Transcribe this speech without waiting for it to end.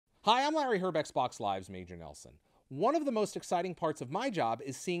Hi, I'm Larry Herb, Xbox Live's Major Nelson. One of the most exciting parts of my job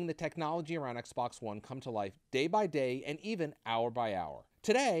is seeing the technology around Xbox One come to life day by day and even hour by hour.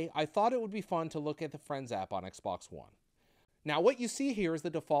 Today, I thought it would be fun to look at the Friends app on Xbox One. Now, what you see here is the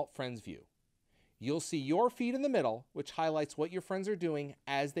default Friends view. You'll see your feed in the middle, which highlights what your friends are doing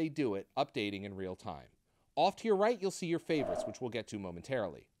as they do it, updating in real time. Off to your right, you'll see your favorites, which we'll get to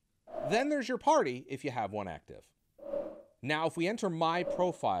momentarily. Then there's your party, if you have one active. Now, if we enter My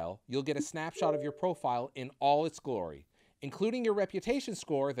Profile, you'll get a snapshot of your profile in all its glory, including your reputation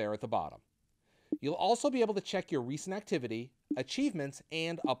score there at the bottom. You'll also be able to check your recent activity, achievements,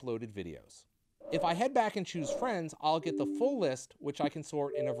 and uploaded videos. If I head back and choose Friends, I'll get the full list, which I can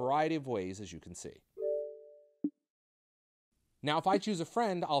sort in a variety of ways, as you can see. Now, if I choose a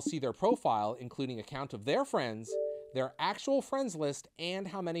friend, I'll see their profile, including a count of their friends, their actual friends list, and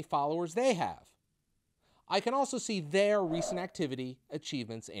how many followers they have. I can also see their recent activity,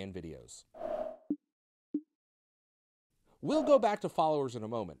 achievements, and videos. We'll go back to followers in a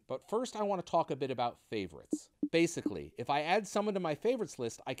moment, but first I want to talk a bit about favorites. Basically, if I add someone to my favorites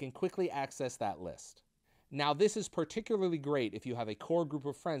list, I can quickly access that list. Now, this is particularly great if you have a core group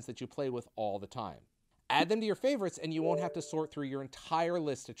of friends that you play with all the time. Add them to your favorites and you won't have to sort through your entire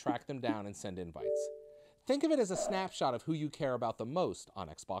list to track them down and send invites. Think of it as a snapshot of who you care about the most on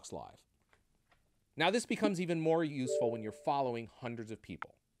Xbox Live. Now, this becomes even more useful when you're following hundreds of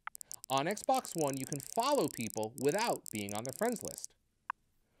people. On Xbox One, you can follow people without being on their friends list.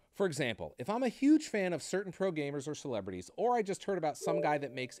 For example, if I'm a huge fan of certain pro gamers or celebrities, or I just heard about some guy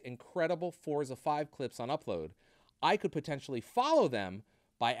that makes incredible Forza 5 clips on upload, I could potentially follow them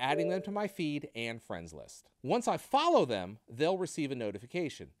by adding them to my feed and friends list. Once I follow them, they'll receive a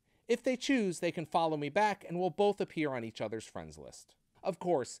notification. If they choose, they can follow me back and we'll both appear on each other's friends list. Of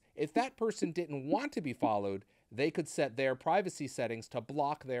course, if that person didn't want to be followed, they could set their privacy settings to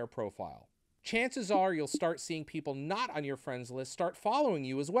block their profile. Chances are you'll start seeing people not on your friends list start following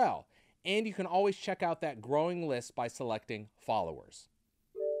you as well, and you can always check out that growing list by selecting followers.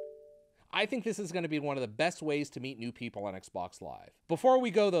 I think this is going to be one of the best ways to meet new people on Xbox Live. Before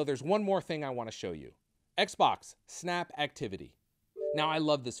we go though, there's one more thing I want to show you. Xbox Snap Activity. Now, I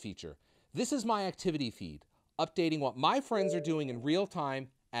love this feature. This is my activity feed, updating what my friends are doing in real time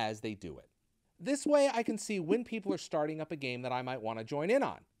as they do it. This way I can see when people are starting up a game that I might want to join in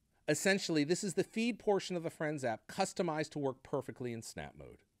on. Essentially, this is the feed portion of the Friends app customized to work perfectly in Snap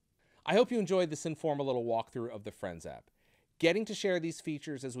mode. I hope you enjoyed this informal little walkthrough of the Friends app. Getting to share these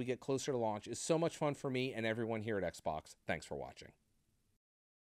features as we get closer to launch is so much fun for me and everyone here at Xbox. Thanks for watching.